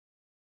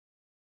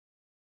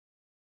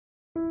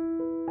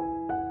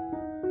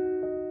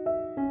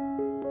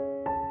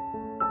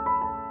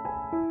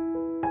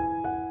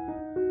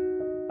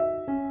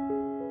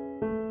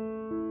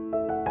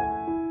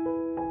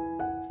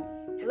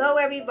Hello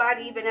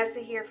everybody, Vanessa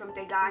here from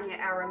DeGanya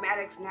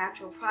Aromatics,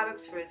 natural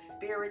products for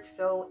spirit,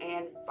 soul,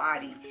 and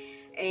body.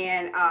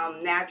 And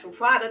natural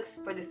products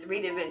for the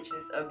three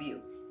dimensions of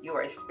you. You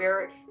are a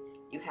spirit,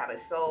 you have a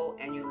soul,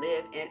 and you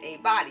live in a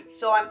body.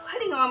 So I'm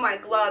putting on my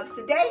gloves.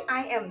 Today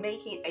I am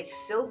making a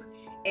soap,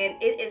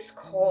 and it is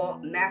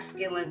called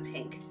Masculine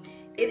Pink.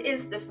 It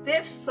is the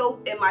 5th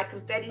soap in my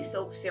Confetti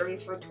soap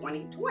series for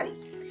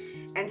 2020.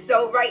 And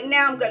so right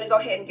now I'm going to go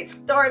ahead and get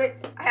started.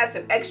 I have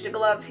some extra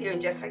gloves here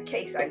just in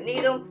case I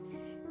need them.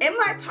 In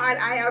my pot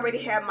I already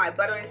have my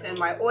butters and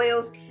my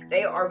oils.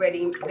 They are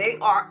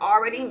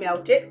already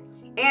melted,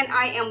 and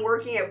I am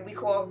working at what we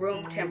call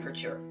room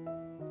temperature.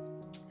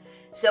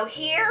 So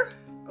here,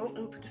 let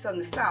me put this on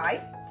the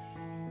side.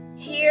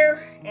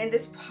 Here in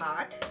this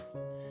pot,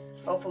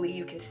 hopefully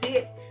you can see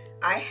it,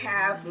 I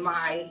have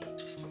my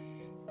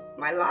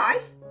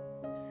lye,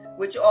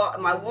 which are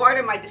my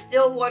water, my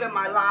distilled water,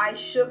 my lye,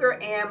 sugar,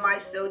 and my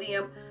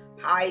sodium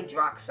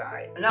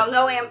hydroxide.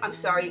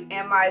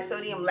 And my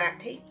sodium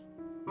lactate.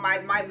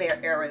 My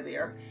error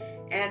there.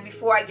 And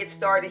before I get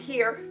started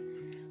here,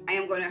 I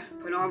am going to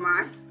put on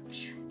my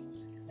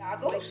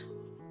goggles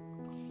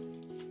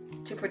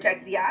to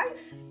protect the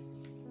eyes.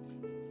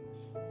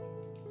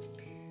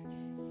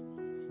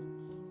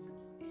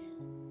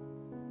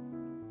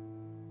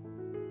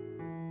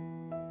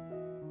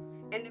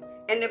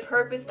 And the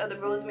purpose of the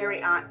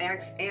rosemary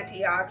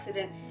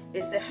antioxidant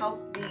is to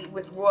help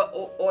with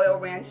oil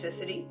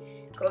rancidity,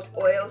 because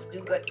oils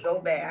do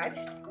go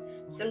bad.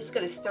 So I'm just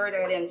going to stir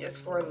that in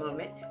just for a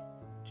moment.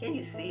 Can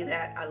you see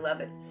that? I love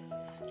it.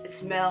 It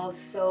smells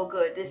so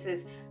good. This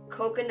is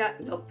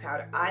coconut milk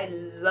powder. I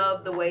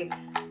love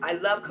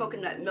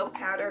coconut milk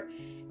powder,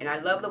 and I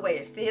love the way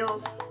it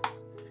feels.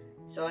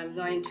 So I'm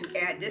going to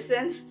add this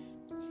in,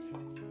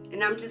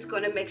 and I'm just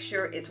going to make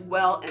sure it's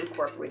well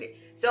incorporated.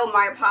 So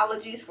my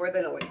apologies for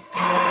the noise.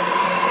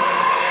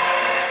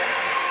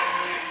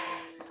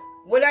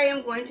 What I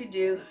am going to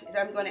do is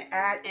I'm going to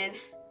add in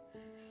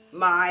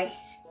my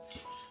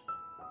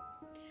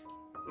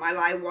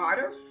lye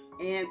water,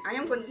 and I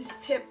am going to just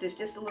tip this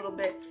just a little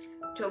bit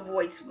to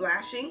avoid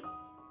splashing.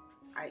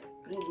 I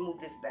need to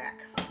move this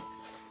back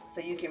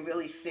so you can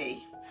really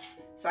see.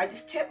 So I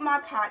just tip my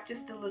pot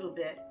just a little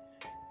bit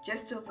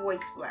just to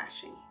avoid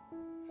splashing.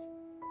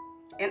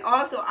 And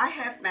also I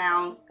have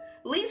found,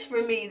 at least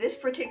for me, this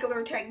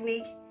particular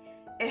technique,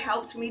 it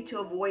helps me to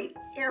avoid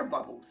air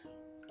bubbles.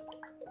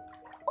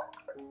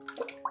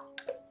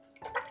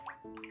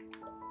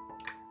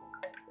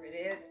 There it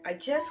is. I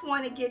just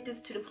want to get this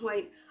to the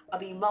point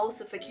of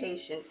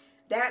emulsification.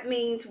 That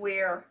means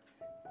where,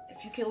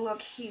 if you can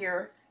look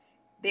here,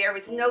 there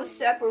is no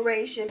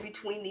separation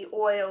between the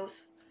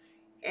oils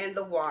and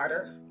the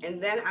water. And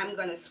then I'm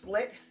going to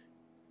split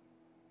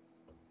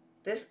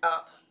this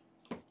up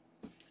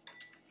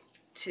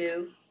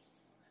to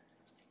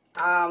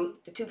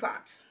the 2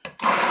 pots.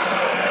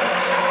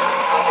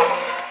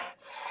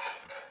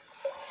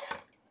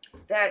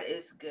 That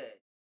is good.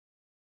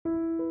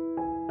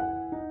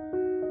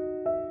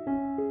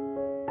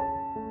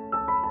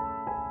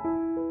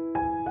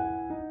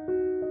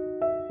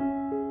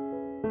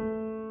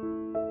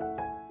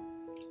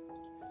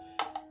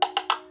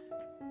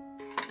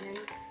 And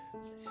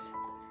let's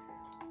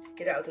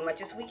get out as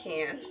much as we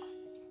can.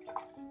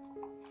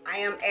 I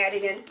am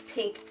adding in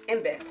pink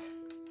embeds.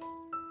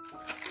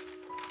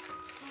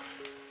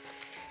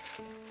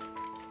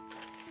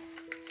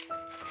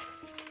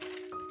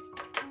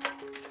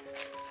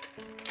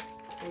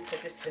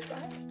 Put this to the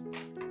side.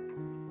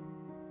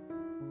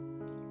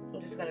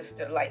 I'm just going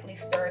to lightly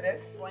stir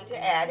this. I'm going to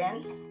add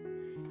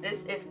in,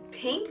 this is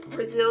pink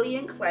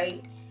Brazilian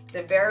clay. It's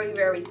a very,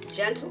 very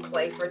gentle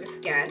clay for the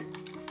skin.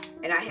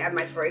 And I have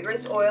my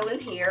fragrance oil in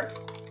here.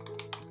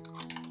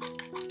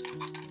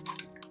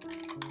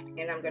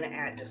 And I'm going to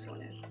add this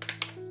one in.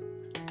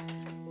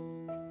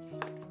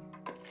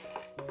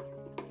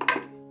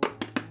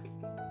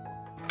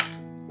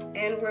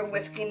 And we're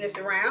whisking this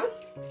around.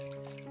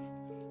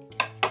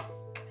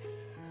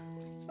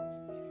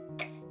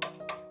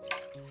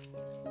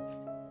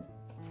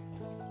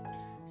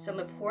 So I'm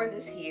going to pour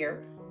this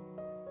here.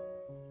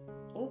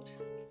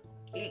 Oops.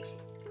 Yick.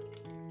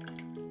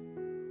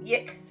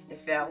 It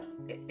fell.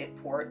 It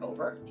poured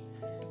over.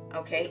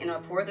 Okay, and I'll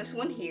pour this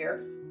one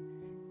here.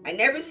 I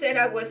never said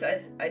I was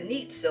a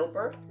neat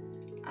soaper.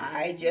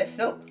 I just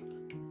soap.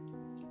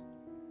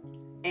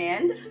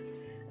 And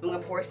I'm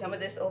going to pour some of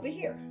this over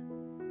here.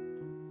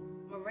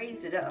 I'm going to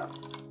raise it up.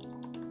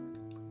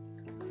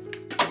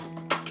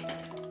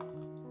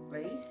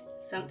 Raise.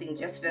 Something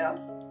just fell.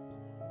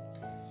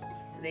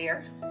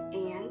 There,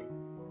 and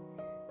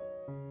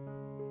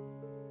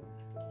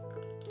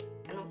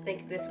I don't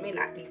think this may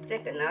not be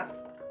thick enough.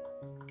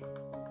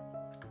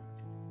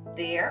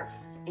 There,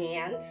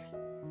 and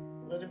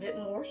a little bit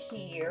more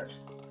here.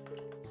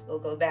 So we'll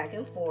go back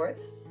and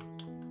forth.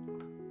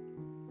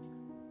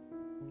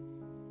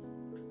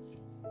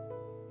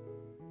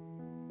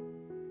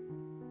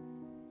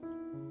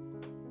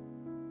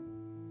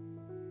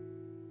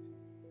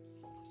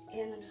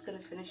 And I'm just going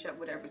to finish up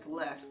whatever's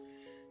left.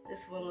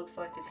 This one looks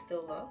like it's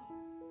still low.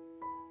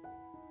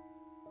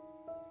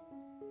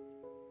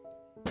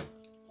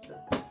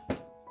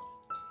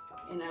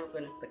 And I'm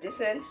going to put this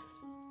in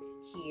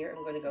here.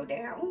 I'm going to go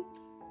down,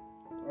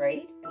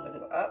 right? I'm going to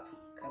go up,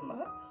 come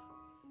up,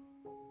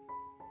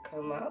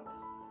 come up,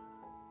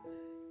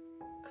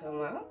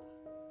 come up,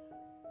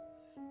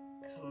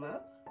 come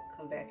up,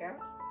 come back out.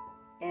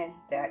 And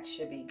that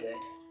should be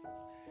good.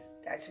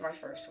 That's my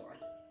first one.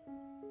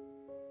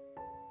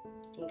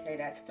 Okay,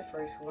 that's the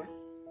first one.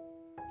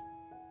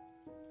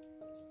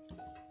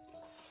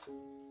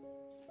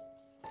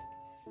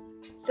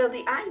 So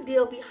the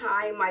ideal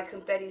behind my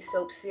confetti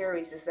soap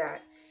series is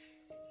that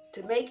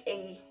to make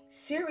a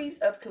series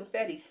of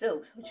confetti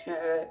soaps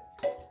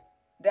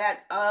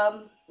that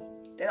are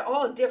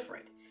all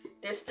different.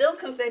 They're still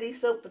confetti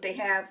soap, but they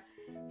have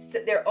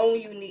their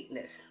own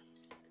uniqueness.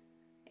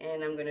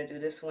 And I'm going to do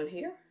this one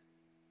here.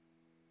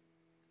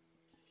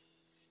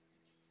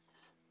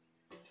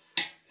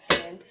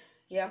 And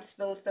yeah, I'm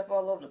spilling stuff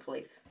all over the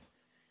place.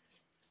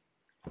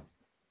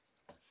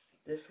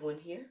 This one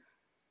here.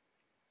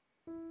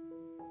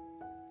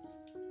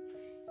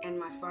 And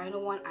my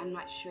final one, I'm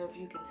not sure if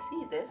you can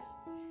see this,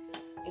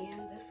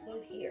 and this one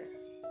here.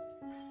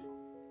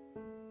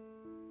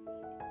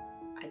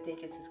 I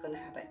think it's just going to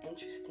have an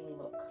interesting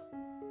look.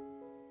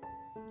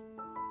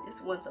 This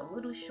one's a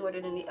little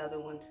shorter than the other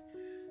ones,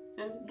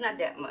 and not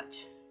that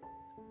much.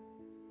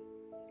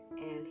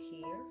 And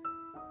here,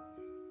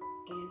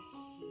 and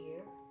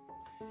here.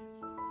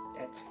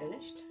 That's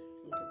finished.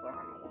 I'm going to go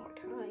around one more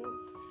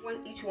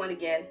time. Each one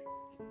again,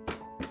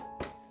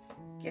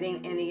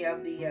 getting any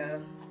of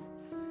the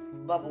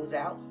bubbles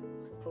out.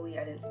 Hopefully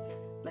I didn't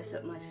mess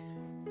up my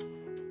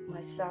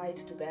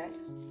sides too bad.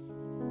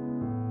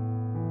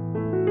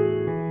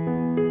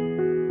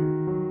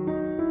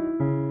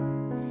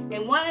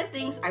 And one of the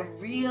things I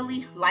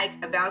really like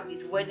about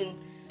these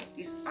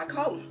I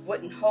call them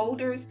wooden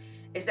holders,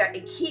 is that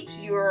it keeps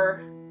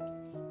your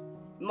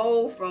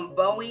mold from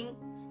bowing.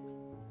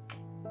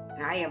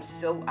 And I am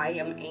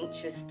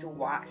anxious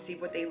to see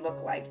what they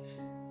look like.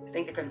 I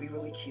think they're going to be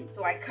really cute.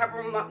 So I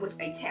cover them up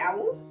with a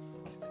towel.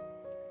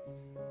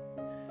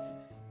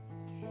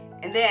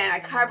 And then I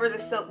cover the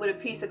soap with a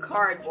piece of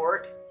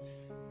cardboard,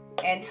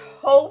 and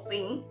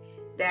hoping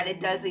that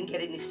it doesn't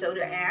get any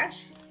soda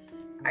ash.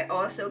 I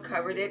also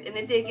covered it, and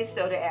it did get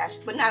soda ash,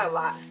 but not a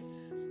lot.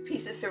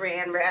 Piece of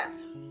saran wrap.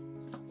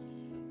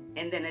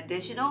 And then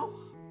additional,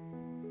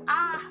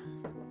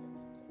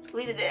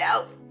 squeezing it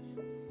out.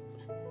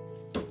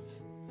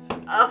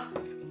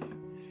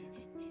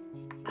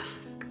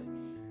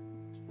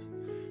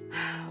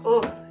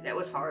 Oh, that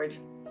was hard.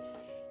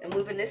 And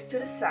moving this to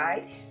the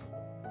side.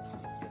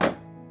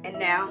 And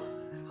now,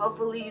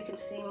 hopefully you can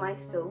see my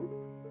soap.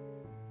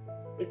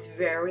 It's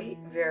very,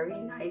 very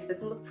nice.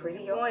 Doesn't look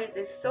pretty.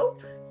 This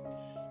soap,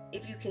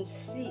 if you can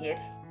see it,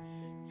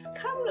 it's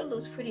coming to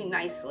loose pretty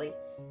nicely.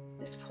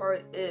 This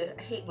part, I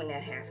hate when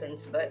that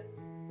happens, but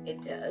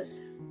it does.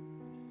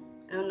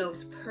 I don't know if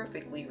it's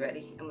perfectly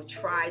ready. I'm going to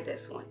try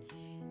this one.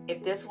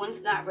 If this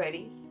one's not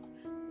ready,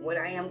 what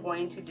I am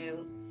going to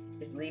do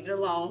is leave it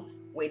alone,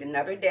 wait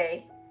another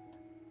day.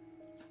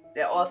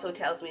 That also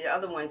tells me the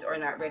other ones are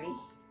not ready.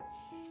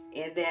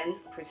 And then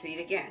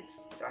proceed again.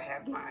 So I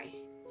have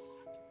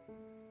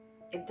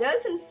it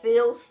doesn't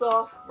feel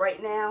soft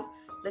right now.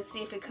 Let's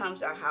see if it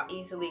comes out, how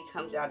easily it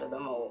comes out of the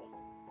mold.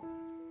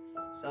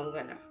 So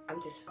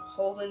I'm just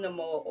holding the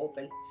mold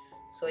open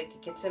so it can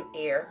get some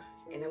air,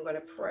 and I'm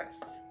gonna press.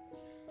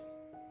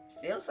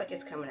 Feels like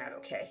it's coming out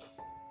okay.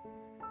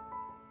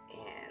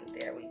 And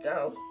there we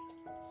go.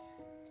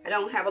 I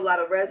don't have a lot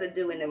of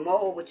residue in the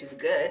mold, which is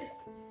good.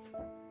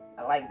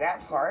 I like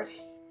that part.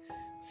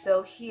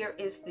 So here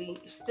is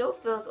it still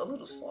feels a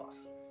little soft.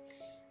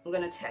 I'm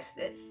going to test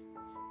it.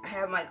 I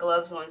have my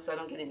gloves on so I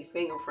don't get any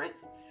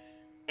fingerprints.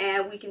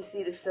 And we can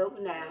see the soap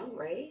now,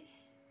 right?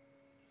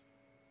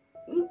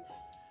 Oop.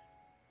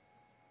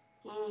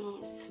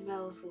 It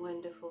smells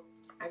wonderful.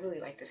 I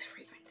really like this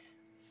fragrance.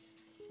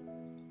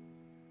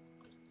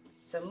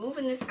 So I'm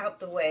moving this out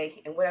the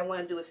way, and what I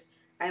want to do is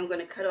I am going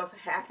to cut off a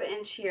 ½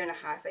 inch here and a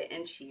 ½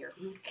 inch here.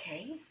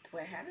 Okay, do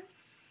I have it?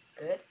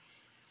 Good.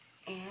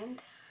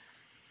 And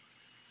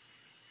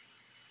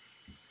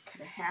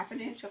cut a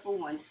 ½ inch off of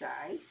one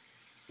side.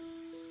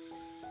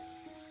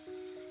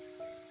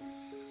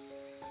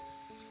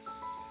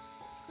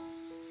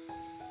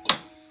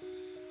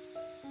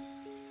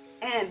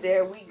 And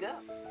there we go.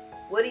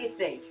 What do you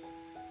think?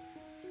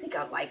 I think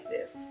I like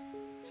this.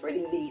 It's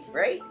pretty neat,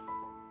 right?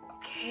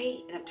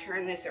 Okay, and I'm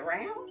turning this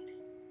around.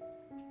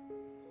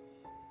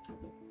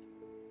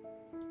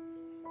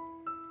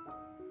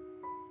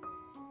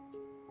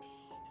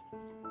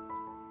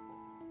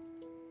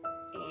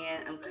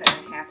 And I'm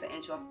cutting a ½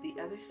 inch off the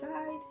other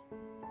side.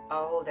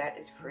 Oh, that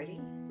is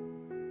pretty.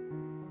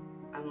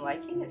 I'm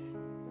liking this.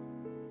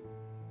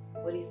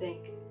 What do you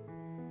think?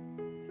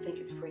 I think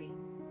it's pretty.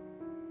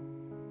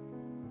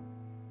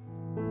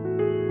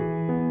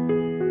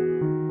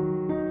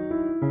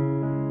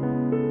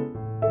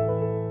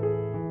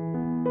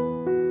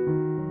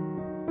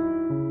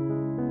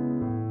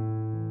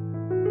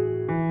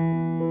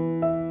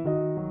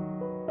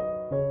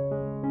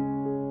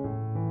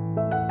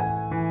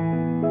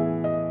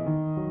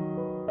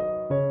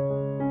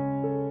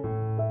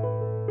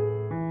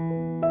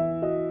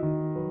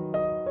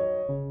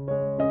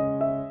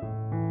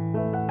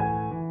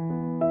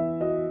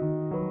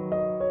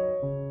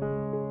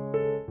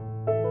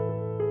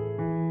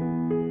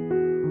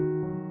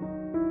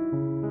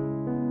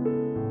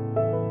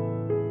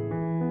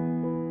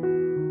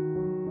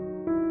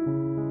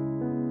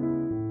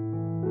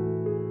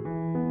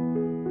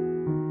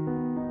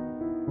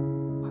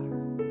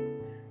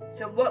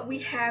 So what we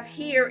have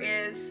here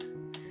is,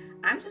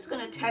 I'm just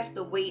going to test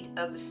the weight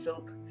of the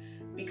soap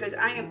because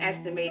I am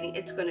estimating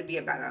it's going to be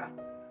about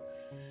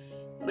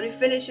when it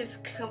finishes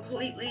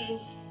completely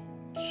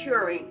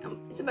curing,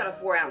 it's about a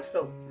 4-ounce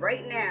soap.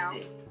 Right now,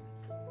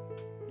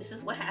 this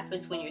is what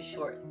happens when you're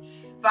short.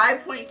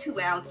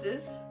 5.2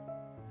 ounces.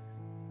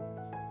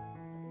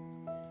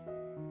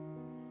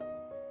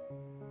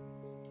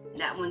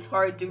 That one's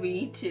hard to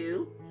read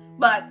too,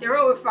 but they're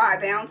over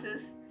 5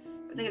 ounces.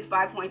 I think it's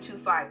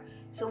 5.25.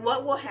 So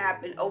what will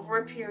happen over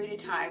a period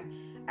of time,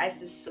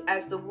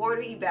 as the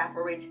water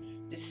evaporates,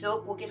 the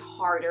soap will get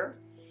harder,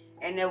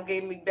 and it'll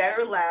give me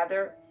better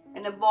lather,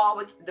 and the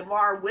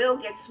bar will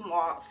get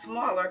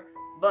smaller,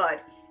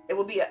 but it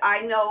will be.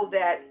 I know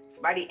that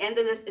by the end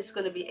of this, it's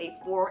going to be a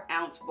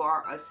 4-ounce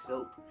bar of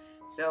soap.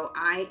 So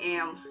I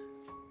am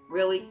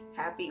really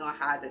happy on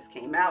how this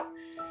came out.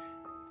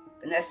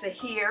 Vanessa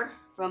here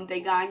from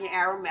DeGanya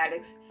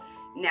Aromatics,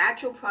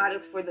 natural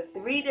products for the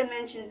 3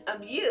 dimensions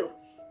of you.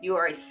 You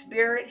are a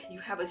spirit, you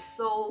have a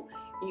soul,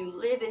 and you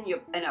live in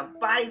a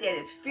body that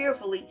is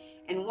fearfully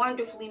and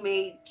wonderfully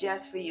made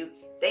just for you.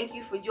 Thank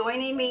you for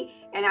joining me,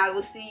 and I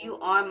will see you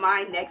on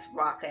my next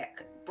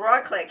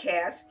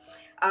broadcast.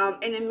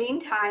 In the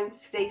meantime,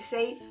 stay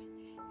safe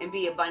and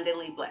be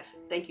abundantly blessed.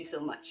 Thank you so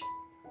much.